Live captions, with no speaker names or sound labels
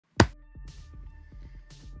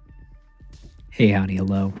Hey, howdy,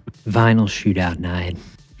 hello. Vinyl Shootout night.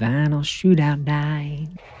 Vinyl Shootout night.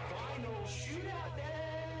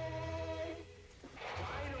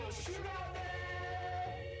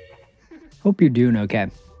 Hope you're doing okay.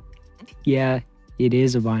 Yeah, it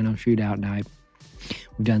is a Vinyl Shootout night.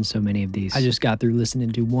 We've done so many of these. I just got through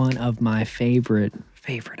listening to one of my favorite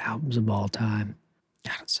albums of all time.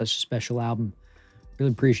 God, it's such a special album.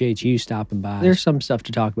 Really appreciate you stopping by. There's some stuff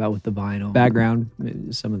to talk about with the vinyl background,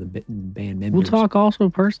 some of the band members. We'll talk also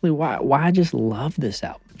personally why I just love this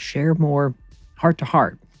album. Share more heart to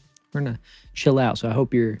heart. We're gonna chill out. So I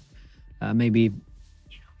hope you're maybe an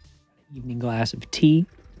evening glass of tea.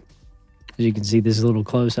 As you can see, this is a little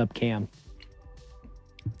close-up cam.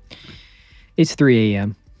 It's 3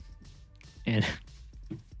 a.m. and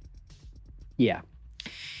yeah,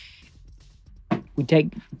 we take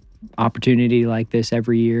opportunity like this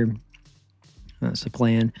every year. That's the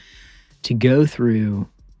plan, to go through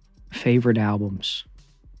favorite albums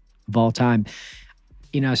of all time.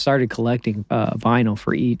 You know, I started collecting vinyl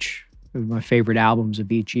for each of my favorite albums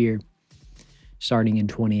of each year, starting in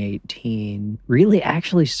 2018. Really,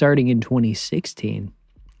 actually starting in 2016.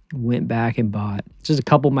 Went back and bought just a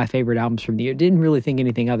couple of my favorite albums from the year. Didn't really think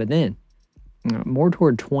anything of it then. More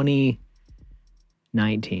toward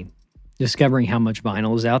 2019. Discovering how much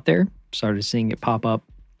vinyl is out there. Started seeing it pop up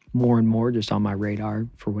more and more just on my radar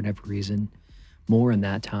for whatever reason. More in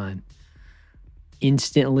that time.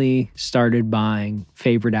 Instantly started buying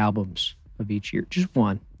favorite albums of each year. Just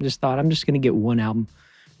one. Just thought I'm just going to get one album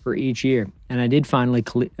for each year. And I did finally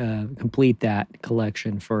complete that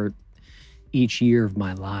collection for each year of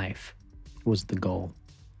my life was the goal.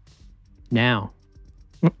 Now,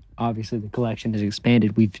 obviously the collection has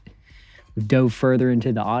expanded. We've dove further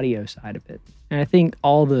into the audio side of it. And I think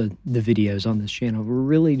all the videos on this channel were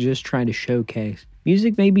really just trying to showcase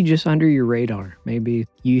music maybe just under your radar. Maybe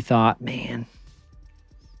you thought, man,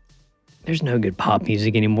 there's no good pop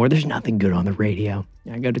music anymore. There's nothing good on the radio.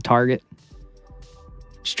 I go to Target,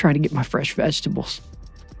 just trying to get my fresh vegetables.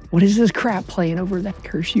 What is this crap playing over that?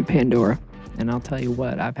 Curse you, Pandora. And I'll tell you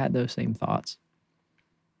what, I've had those same thoughts.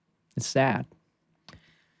 It's sad.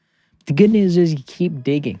 The good news is you keep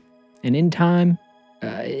digging. And in time,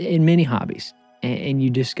 in many hobbies, and you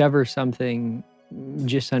discover something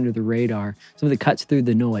just under the radar, something that cuts through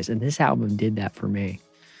the noise. And this album did that for me.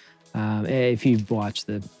 If you've watched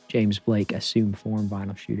the James Blake Assume Form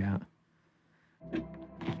Vinyl Shootout.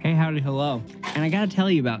 Hey, howdy, hello. And I got to tell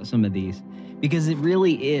you about some of these because it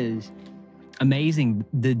really is amazing,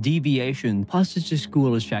 the deviation. Plus, it's just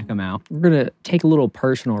cool to check them out. We're going to take a little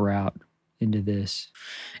personal route into this.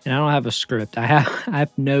 And I don't have a script. I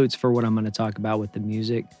have notes for what I'm going to talk about with the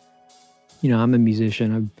music. You know, I'm a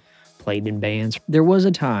musician. I've played in bands. There was a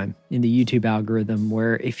time in the YouTube algorithm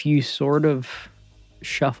where if you sort of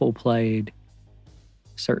shuffle played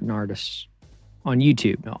certain artists on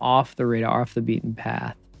YouTube, you know, off the radar, off the beaten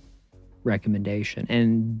path recommendation.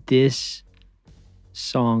 And this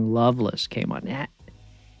song, Loveless, came on.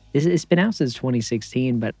 It's been out since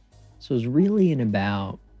 2016, but so it was really in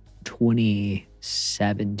about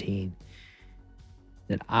 2017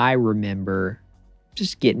 that I remember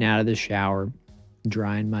just getting out of the shower,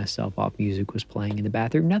 drying myself off. Music was playing in the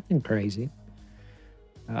bathroom, nothing crazy.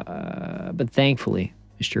 But thankfully,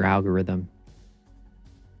 Mr. Algorhythm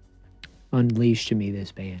unleashed to me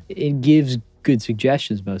this band. It gives good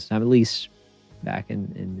suggestions most of the time, at least back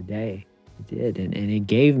in the day. It did, and it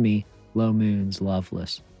gave me Low Moon's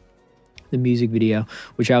Loveless. The music video,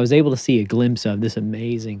 which I was able to see a glimpse of, this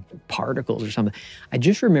amazing particles or something. I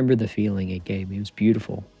just remember the feeling it gave me. It was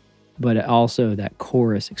beautiful. But also that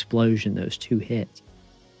chorus explosion, those two hits,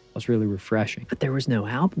 was really refreshing. But there was no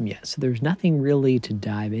album yet, so there's nothing really to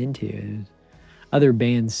dive into. Other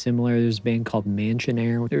bands similar, there's a band called Mansion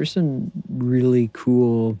Air. There's some really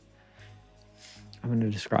cool, I'm going to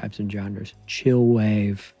describe some genres,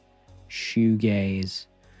 chillwave, shoegaze,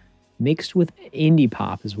 mixed with indie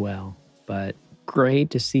pop as well. But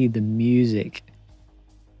great to see the music,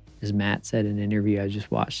 as Matt said in an interview I just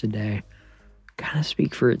watched today, kind of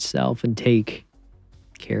speak for itself and take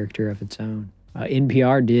character of its own.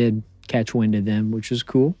 NPR did catch wind of them, which was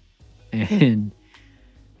cool. And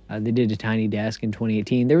they did a Tiny Desk in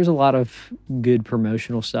 2018. There was a lot of good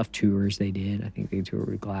promotional stuff, tours they did. I think they toured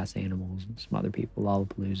with Glass Animals and some other people,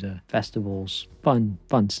 Lollapalooza, festivals, fun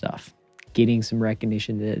stuff. Getting some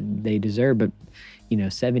recognition that they deserve, but you know,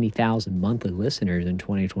 70,000 monthly listeners in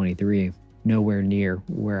 2023, nowhere near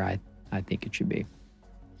where I think it should be.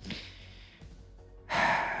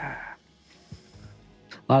 A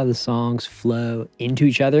lot of the songs flow into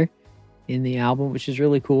each other in the album, which is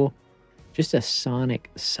really cool. Just a sonic,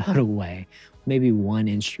 subtle way. Maybe one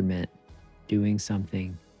instrument doing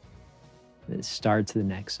something that starts the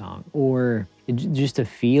next song, or just a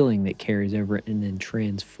feeling that carries over it and then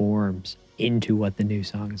transforms into what the new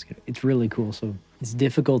song is going to. It's really cool. So it's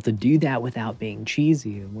difficult to do that without being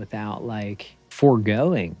cheesy and without like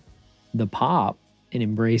foregoing the pop and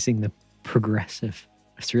embracing the progressive.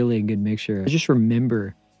 It's really a good mixture. I just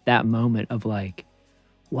remember that moment of like,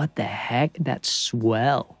 what the heck? That's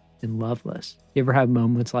swell and Loveless. You ever have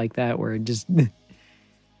moments like that where it just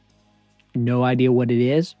no idea what it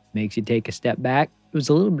is, makes you take a step back? It was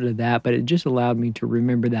a little bit of that, but it just allowed me to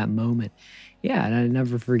remember that moment. Yeah, and I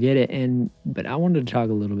never forget it. But I wanted to talk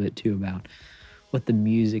a little bit too about what the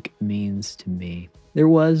music means to me. There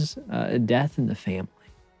was a death in the family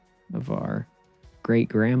of our great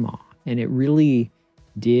grandma, and it really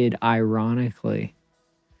did, ironically,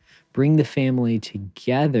 bring the family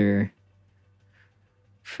together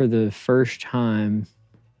for the first time,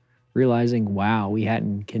 realizing, wow, we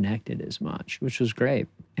hadn't connected as much, which was great.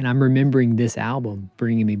 And I'm remembering this album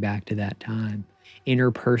bringing me back to that time.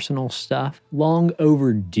 Interpersonal stuff, long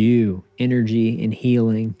overdue energy and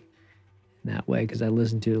healing in that way, because I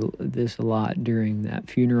listened to this a lot during that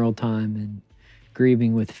funeral time and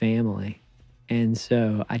grieving with family. And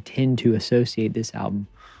so I tend to associate this album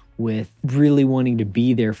with really wanting to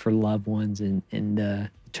be there for loved ones and the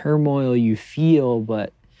turmoil you feel,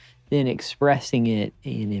 but then expressing it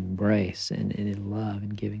in embrace and in love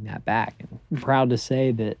and giving that back. And I'm proud to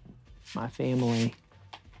say that my family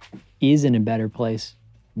is in a better place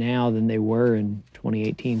now than they were in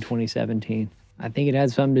 2018, 2017. I think it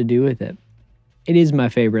has something to do with it. It is my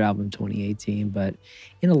favorite album of 2018, but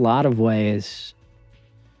in a lot of ways,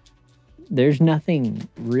 there's nothing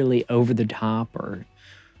really over the top or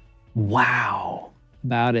wow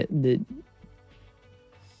about it that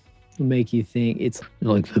will make you think it's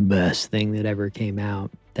like the best thing that ever came out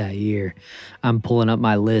that year. I'm pulling up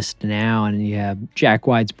my list now, and you have Jack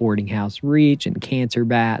White's Boarding House Reach and Cancer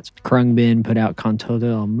Bats. Krungbin put out Con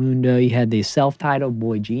Todo El Mundo. You had the self-titled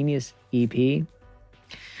Boy Genius EP.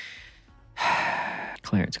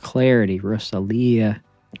 Clarence Clarity, Rosalia,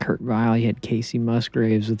 Kurt Vile. You had Casey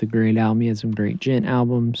Musgraves with a great album. He had some great gent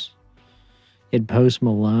albums. You had Post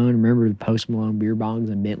Malone. Remember the Post Malone Beer Bongs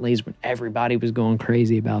and Bentleys when everybody was going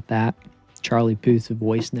crazy about that? Charlie Puth's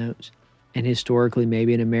Voice Notes. And historically,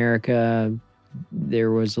 maybe in America,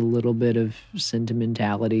 there was a little bit of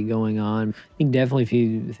sentimentality going on. I think definitely if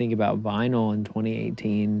you think about vinyl in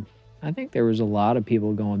 2018, I think there was a lot of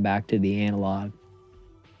people going back to the analog.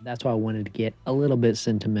 That's why I wanted to get a little bit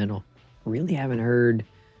sentimental. Really haven't heard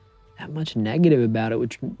that much negative about it,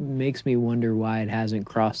 which makes me wonder why it hasn't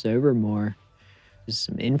crossed over more. There's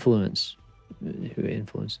some influence. Who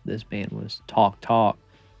influenced this band was Talk Talk,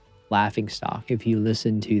 Laughing Stock. If you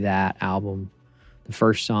listen to that album, the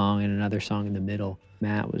first song and another song in the middle,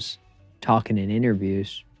 Matt was talking in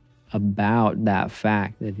interviews about that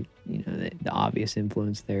fact that, you know, the obvious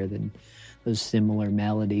influence there, that those similar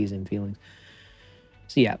melodies and feelings.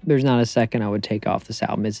 So yeah, there's not a second I would take off this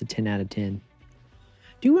album. It's a 10 out of 10.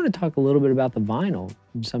 Do you want to talk a little bit about the vinyl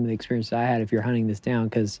and some of the experiences I had if you're hunting this down?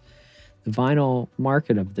 Because the vinyl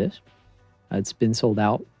market of this, it's been sold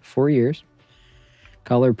out for years.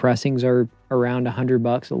 Color pressings are around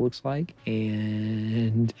 $100, it looks like.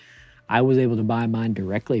 And I was able to buy mine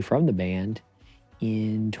directly from the band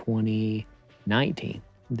in 2019.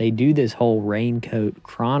 They do this whole Raincoat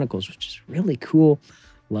Chronicles, which is really cool.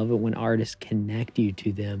 Love it when artists connect you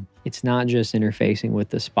to them. It's not just interfacing with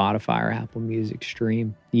the Spotify or Apple Music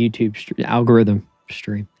stream, YouTube algorithm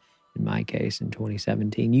stream, in my case, in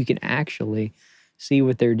 2017. You can actually see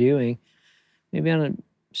what they're doing, maybe on a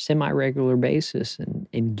semi-regular basis,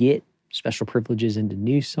 and get special privileges into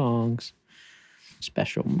new songs,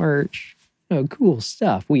 special merch, cool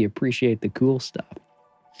stuff. We appreciate the cool stuff.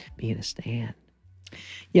 Being a stan.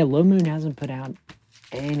 Yeah, Low Moon hasn't put out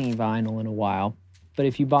any vinyl in a while. But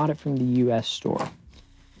if you bought it from the US store,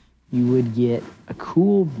 you would get a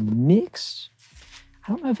cool mix.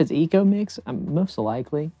 I don't know if it's eco mix, most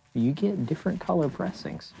likely. You get different color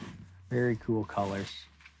pressings. Very cool colors.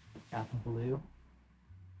 Got the blue.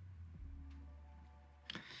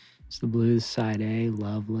 It's the blue, side A,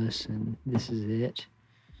 Loveless, and this is it.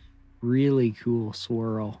 Really cool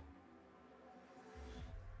swirl.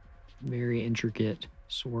 Very intricate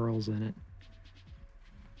swirls in it.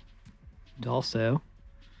 And also,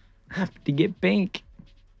 to get pink.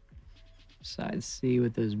 Side C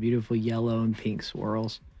with those beautiful yellow and pink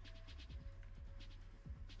swirls.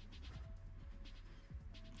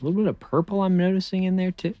 A little bit of purple I'm noticing in there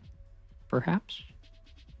too, perhaps.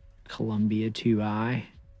 Columbia 2i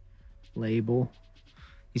label.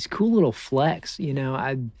 these cool little flecks. You know,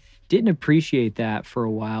 I didn't appreciate that for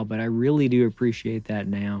a while, but I really do appreciate that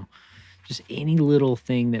now. Just any little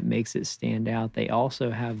thing that makes it stand out. They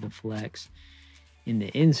also have the flex in the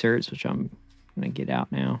inserts, which I'm gonna get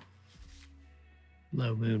out now.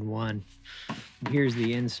 Low Moon 1. Here's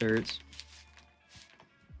the inserts.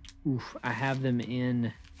 Oof, I have them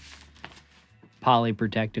in poly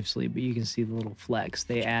protective sleeve, but you can see the little flex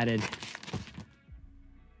they added.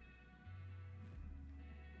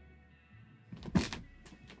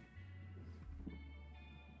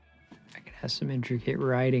 It has some intricate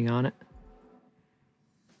writing on it.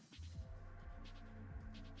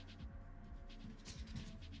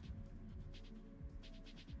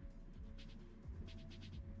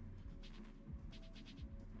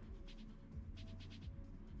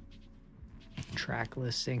 Track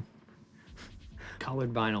listing.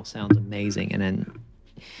 Colored vinyl sounds amazing, and then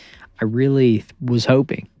I really was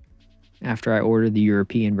hoping after I ordered the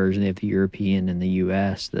European version, they have the European and the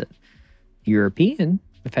US, that European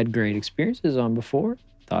I've had great experiences on before,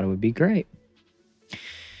 thought it would be great.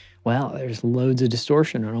 Well, there's loads of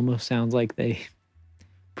distortion. It almost sounds like they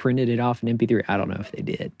printed it off an MP3. I don't know if they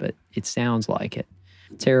did, but it sounds like it.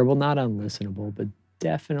 Terrible, not unlistenable, but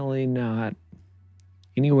definitely not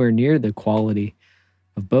anywhere near the quality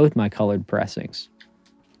of both my colored pressings.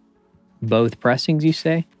 Both pressings, you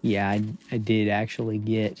say? Yeah, I did actually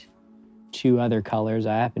get 2 other colors.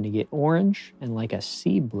 I happened to get orange and like a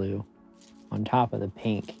sea blue on top of the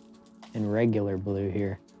pink and regular blue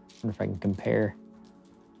here. I wonder if I can compare.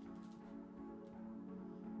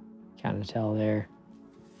 Kind of tell there.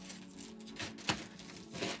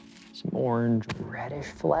 Some orange, reddish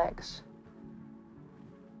flecks.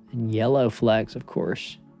 And yellow flecks, of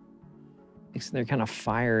course. They're kind of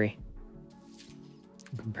fiery.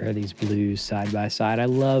 Compare these blues side by side. I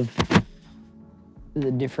love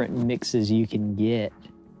the different mixes you can get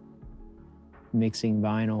mixing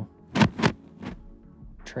vinyl.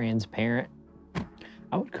 Transparent.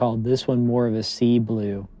 I would call this one more of a sea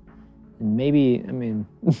blue. And maybe, I mean,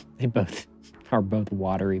 they both are both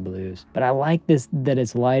watery blues. But I like this, that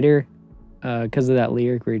it's lighter because of that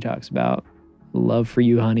lyric where he talks about love for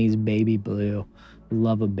you, honey's baby blue.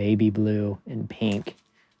 Love a baby blue and pink.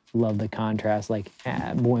 Love the contrast, like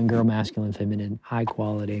boy and girl, masculine, feminine, high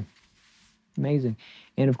quality. Amazing.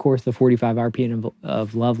 And of course, the 45 RPM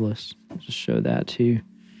of Loveless. I'll just show that too.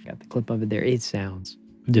 Got the clip of it there. It sounds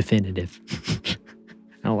definitive.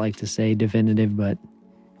 I don't like to say definitive, but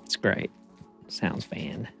it's great. It sounds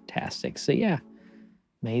fantastic. So yeah,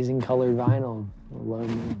 amazing colored vinyl. Love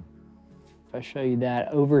it. If I show you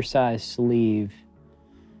that oversized sleeve,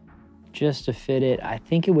 just to fit it, I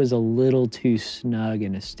think it was a little too snug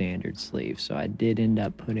in a standard sleeve, so I did end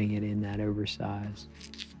up putting it in that oversized,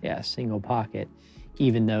 yeah, single pocket,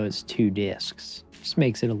 even though it's 2 discs. Just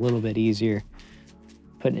makes it a little bit easier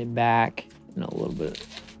putting it back and a little bit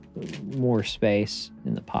more space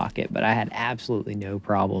in the pocket, but I had absolutely no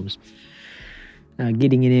problems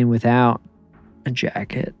getting it in without a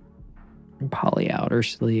jacket and poly outer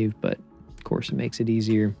sleeve, but of course it makes it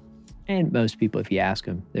easier. And most people, if you ask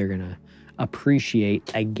them, they're going to appreciate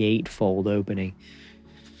a gatefold opening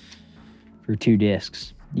for 2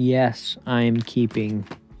 discs. Yes, I am keeping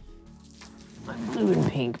my blue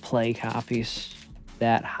and pink play copies.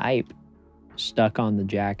 That hype stuck on the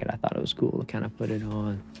jacket. I thought it was cool to kind of put it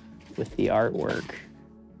on with the artwork.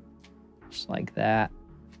 Just like that.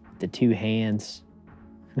 The 2 hands.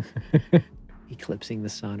 Eclipsing the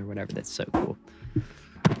sun or whatever. That's so cool.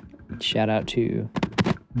 Shout out to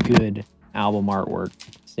good album artwork.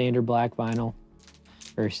 Standard black vinyl,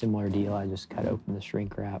 very similar deal. I just cut open the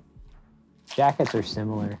shrink wrap. Jackets are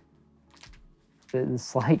similar. The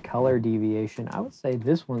slight color deviation, I would say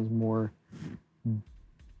this one's more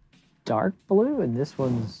dark blue and this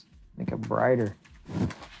one's like a brighter.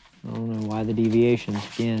 I don't know why the deviations.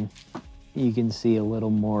 Again, you can see a little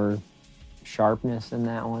more sharpness in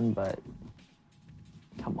that one, but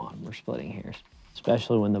come on, we're splitting hairs.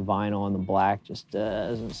 Especially when the vinyl and the black just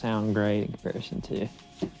doesn't sound great in comparison to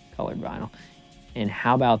colored vinyl. And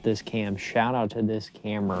how about this cam? Shout out to this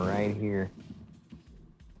camera right here.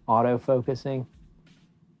 Auto-focusing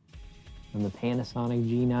on the Panasonic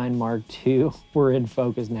G9 Mark II. We're in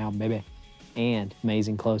focus now, baby. And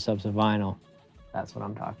amazing close-ups of vinyl. That's what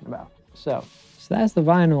I'm talking about. So that's the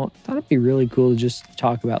vinyl. I thought it'd be really cool to just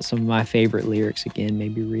talk about some of my favorite lyrics again,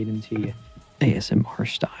 maybe read them to you ASMR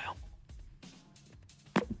style.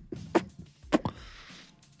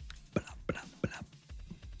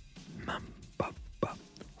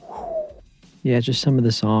 Yeah, just some of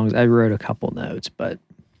the songs. I wrote a couple notes, but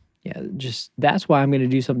yeah, just that's why I'm going to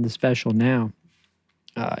do something special now.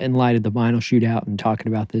 in light of the Vinyl Shootout and talking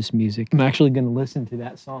about this music, I'm actually going to listen to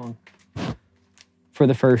that song for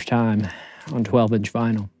the first time on 12-inch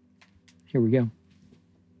vinyl. Here we go.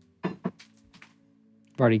 I've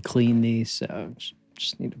already cleaned these, so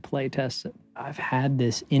just need to play test it. I've had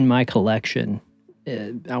this in my collection,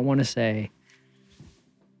 I want to say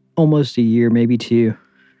almost a year, maybe two.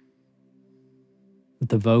 With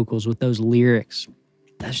the vocals, with those lyrics.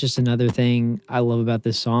 That's just another thing I love about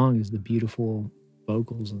this song is the beautiful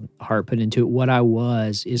vocals and heart put into it. What I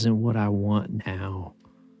was isn't what I want now.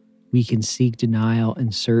 We can seek denial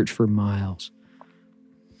and search for miles.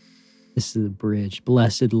 This is the bridge.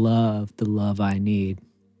 Blessed love, the love I need.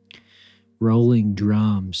 Rolling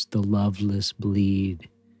drums, the loveless bleed.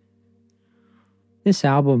 This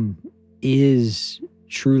album is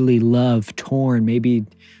truly love torn, maybe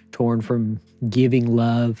torn from giving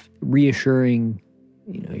love, reassuring,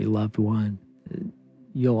 your loved one.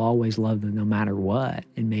 You'll always love them no matter what.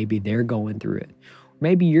 And maybe they're going through it.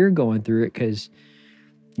 Maybe you're going through it because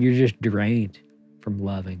you're just drained from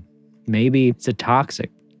loving. Maybe it's a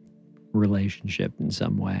toxic relationship in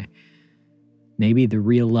some way. Maybe the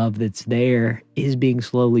real love that's there is being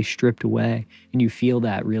slowly stripped away. And you feel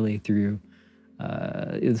that really through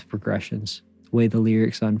the progressions, the way the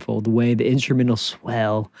lyrics unfold, the way the instrumentals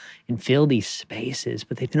swell and fill these spaces,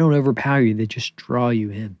 but they don't overpower you. They just draw you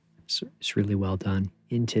in. It's really well done.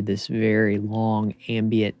 Into this very long,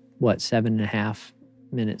 ambient, 7.5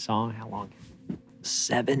 minute song? How long?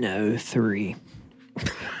 7:03.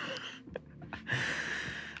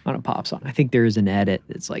 On a pop song. I think there is an edit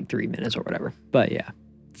that's like 3 minutes or whatever. But yeah,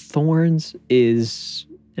 Thorns is,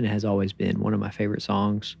 and it has always been, one of my favorite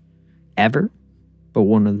songs ever, but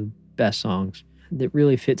one of the best songs that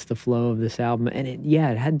really fits the flow of this album. And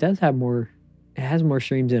it does have more, it has more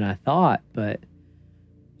streams than I thought, but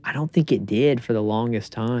I don't think it did for the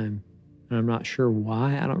longest time. And I'm not sure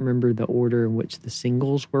why. I don't remember the order in which the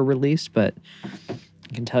singles were released, but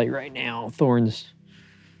I can tell you right now, Thorns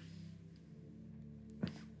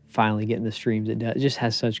finally getting the streams it does. It just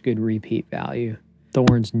has such good repeat value.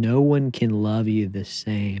 Thorns, no one can love you the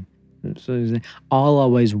same. So I'll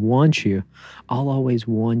always want you. I'll always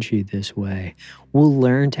want you this way. We'll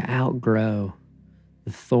learn to outgrow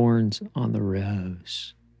the thorns on the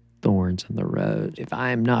rose. Thorns on the rose. If I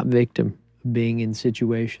am not victim of being in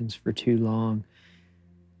situations for too long,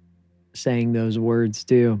 saying those words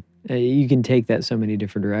too, you can take that so many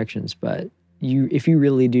different directions, but if you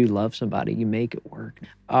really do love somebody, you make it work.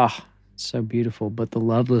 Ah, it's so beautiful. But the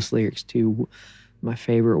loveless lyrics too, my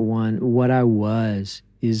favorite one, what I was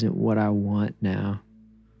isn't what I want now.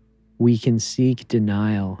 We can seek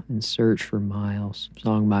denial and search for miles.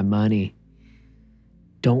 Song My Money.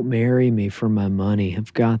 Don't marry me for my money.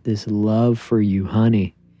 I've got this love for you,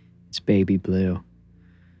 honey. It's baby blue.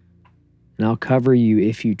 And I'll cover you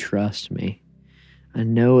if you trust me. I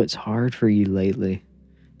know it's hard for you lately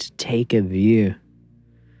to take a view.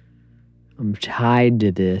 I'm tied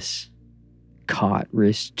to this, caught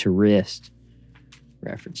wrist to wrist.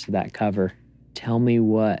 Reference to that cover. Tell me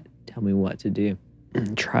what to do.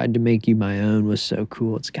 Tried to make you my own was so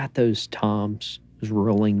cool. It's got those toms, those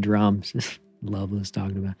rolling drums. Love what it's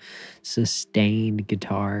talking about. Sustained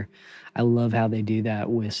guitar. I love how they do that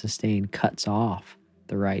with sustained cuts off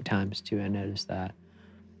the right times too. I noticed that.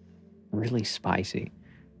 Really spicy.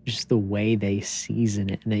 Just the way they season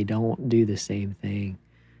it, and they don't do the same thing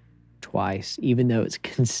twice, even though it's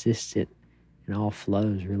consistent and all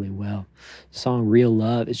flows really well. The song Real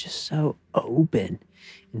Love is just so open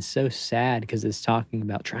and so sad because it's talking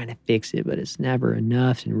about trying to fix it, but it's never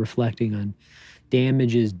enough, and reflecting on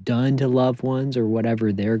damages done to loved ones or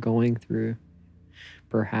whatever they're going through.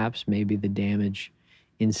 Perhaps maybe the damage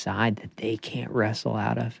inside that they can't wrestle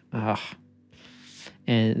out of. Ugh.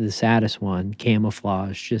 And the saddest one,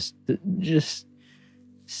 Camouflage, just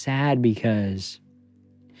sad because,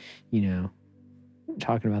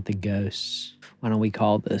 talking about the ghosts. Why don't we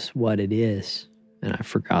call this what it is? And I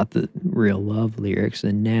forgot the Real Love lyrics.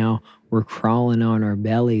 And now we're crawling on our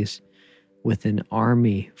bellies with an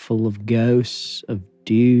army full of ghosts of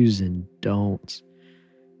do's and don'ts.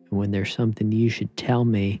 And when there's something you should tell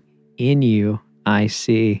me, in you, I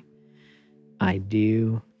see. I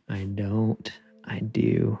do, I don't, I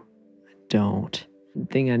do, I don't. The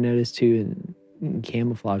thing I noticed too in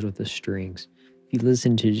Camouflage with the strings, if you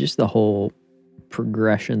listen to just the whole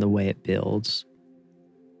progression, the way it builds,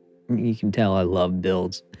 you can tell I love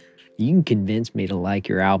builds. You can convince me to like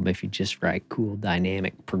your album if you just write cool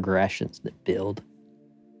dynamic progressions that build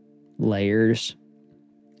layers.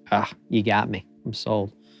 You got me. I'm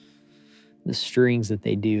sold. The strings that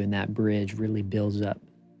they do in that bridge really builds up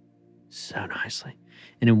so nicely.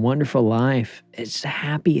 And in Wonderful Life, it's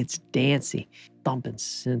happy, it's dancey. Thumping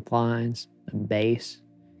synth lines, the bass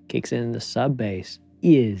kicks in, the sub bass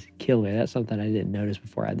is killer. That's something I didn't notice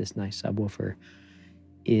before I had this nice subwoofer,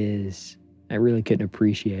 is I really couldn't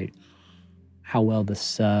appreciate how well the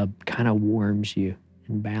sub kind of warms you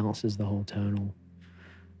and balances the whole tonal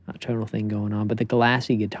thing going on. But the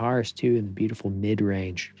glassy guitars too, and the beautiful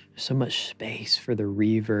mid-range. So much space for the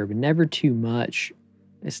reverb, and never too much.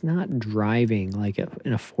 It's not driving like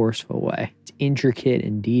in a forceful way. It's intricate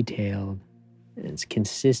and detailed, and it's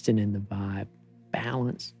consistent in the vibe.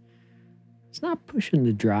 Balance. It's not pushing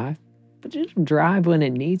the drive, but it'll drive when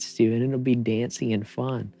it needs to, and it'll be dancey and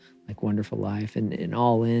fun, like Wonderful Life. And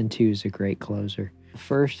All In too is a great closer. The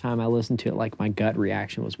first time I listened to it, like, my gut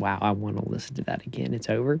reaction was, wow, I want to listen to that again. It's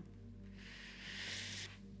over.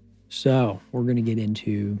 So we're going to get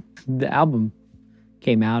into the album.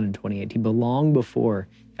 Came out in 2018, but long before.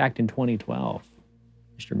 In fact, in 2012,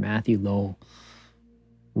 Mr. Matthew Lowell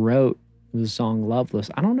wrote the song Loveless.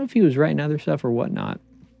 I don't know if he was writing other stuff or whatnot.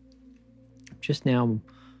 Just now,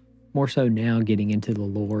 more so now, getting into the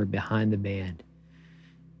lore behind the band.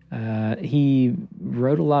 He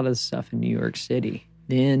wrote a lot of stuff in New York City.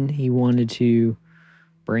 Then he wanted to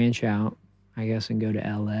branch out, I guess, and go to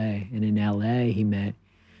LA. And in LA, he met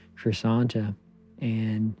Crisanta,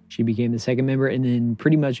 and she became the second member. And then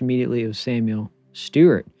pretty much immediately it was Samuel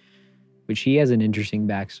Stewart, which he has an interesting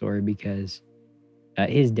backstory because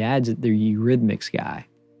his dad's the Eurythmics guy.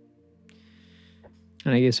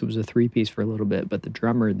 And I guess it was a three-piece for a little bit, but the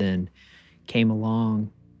drummer then came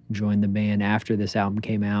along, joined the band after this album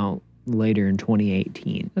came out later in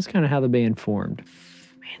 2018. That's kind of how the band formed.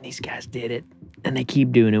 Man, these guys did it. And they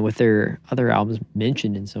keep doing it with their other albums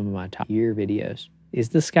mentioned in some of my top year videos. Is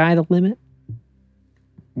the sky the limit?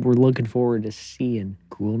 We're looking forward to seeing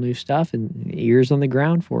cool new stuff and ears on the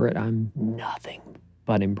ground for it. I'm nothing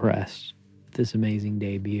but impressed with this amazing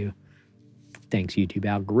debut. Thanks, YouTube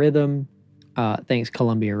Algorhythm. Thanks,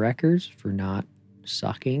 Columbia Records, for not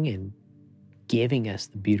sucking and giving us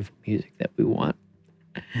the beautiful music that we want.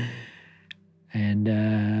 And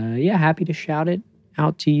yeah, happy to shout it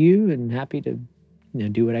out to you, and happy to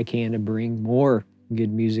do what I can to bring more good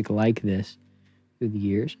music like this through the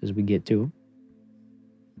years as we get to them.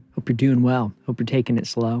 Hope you're doing well. Hope you're taking it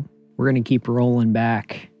slow. We're going to keep rolling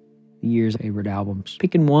back the year's favorite albums.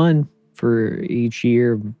 Picking one for each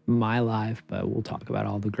year of my life, but we'll talk about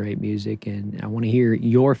all the great music, and I want to hear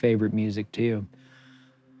your favorite music too.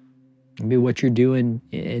 Maybe what you're doing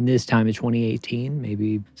in this time of 2018.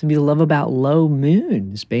 Maybe something you love about Low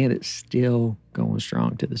Moon. This band is still going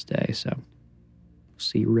strong to this day. So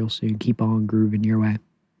see you real soon. Keep on grooving your way.